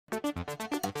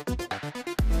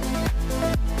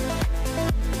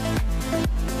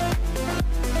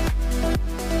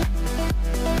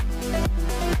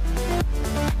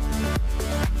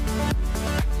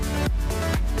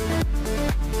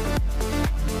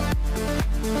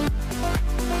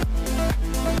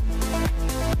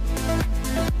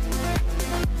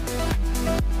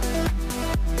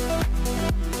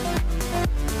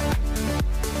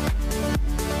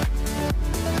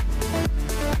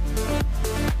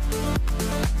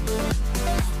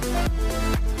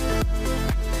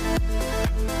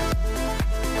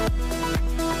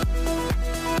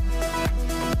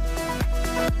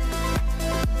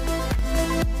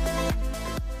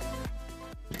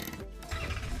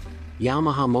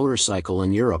Yamaha Motorcycle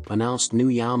in Europe announced new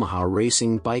Yamaha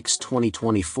Racing Bikes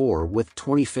 2024 with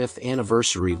 25th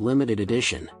Anniversary Limited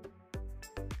Edition.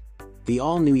 The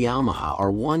all-new Yamaha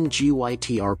R1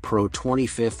 GYTR Pro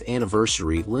 25th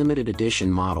Anniversary Limited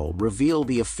Edition model revealed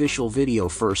the official video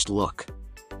first look.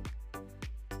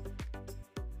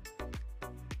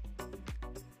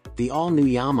 The all-new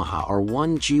Yamaha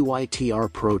R1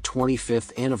 GYTR Pro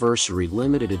 25th Anniversary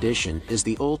Limited Edition is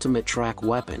the ultimate track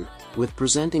weapon, with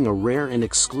presenting a rare and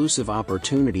exclusive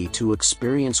opportunity to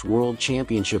experience World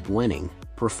Championship winning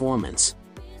performance.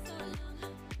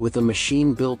 With a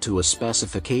machine built to a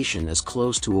specification as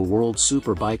close to a World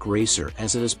Superbike racer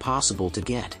as it is possible to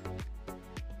get.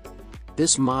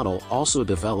 This model, also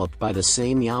developed by the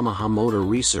same Yamaha Motor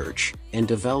Research and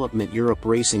Development Europe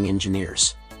racing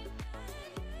engineers,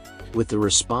 with the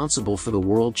responsible for the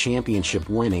World Championship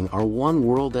winning R1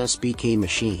 World SBK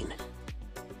machine.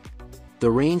 The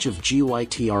range of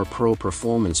GYTR Pro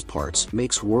performance parts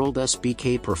makes World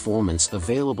SBK performance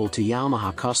available to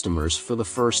Yamaha customers for the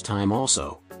first time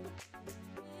also.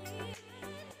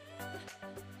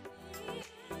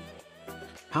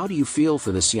 How do you feel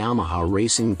for this Yamaha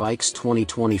Racing Bikes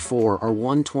 2024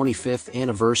 R1 25th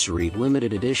Anniversary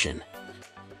Limited Edition?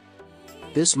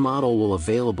 This model will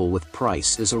available with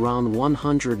price is around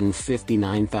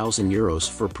 159,000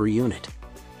 euros per unit.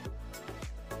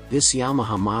 This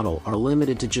Yamaha model are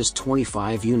limited to just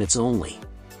 25 units only.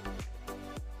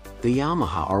 The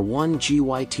Yamaha R1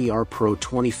 GYTR Pro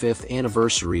 25th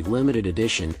Anniversary Limited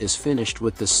Edition is finished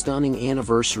with the stunning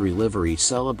anniversary livery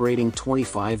celebrating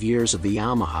 25 years of the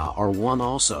Yamaha R1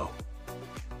 also.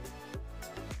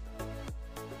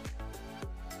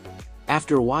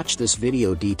 After watch this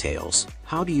video details,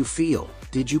 how do you feel?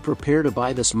 Did you prepare to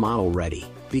buy this model ready?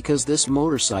 Because this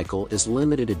motorcycle is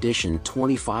limited edition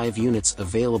 25 units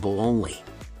available only.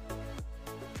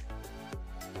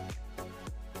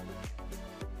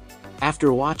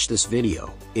 After watch this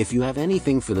video, if you have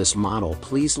anything for this model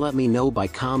please let me know by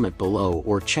comment below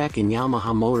or check in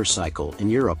Yamaha Motorcycle in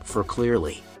Europe for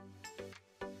clearly.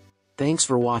 Thanks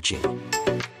for watching.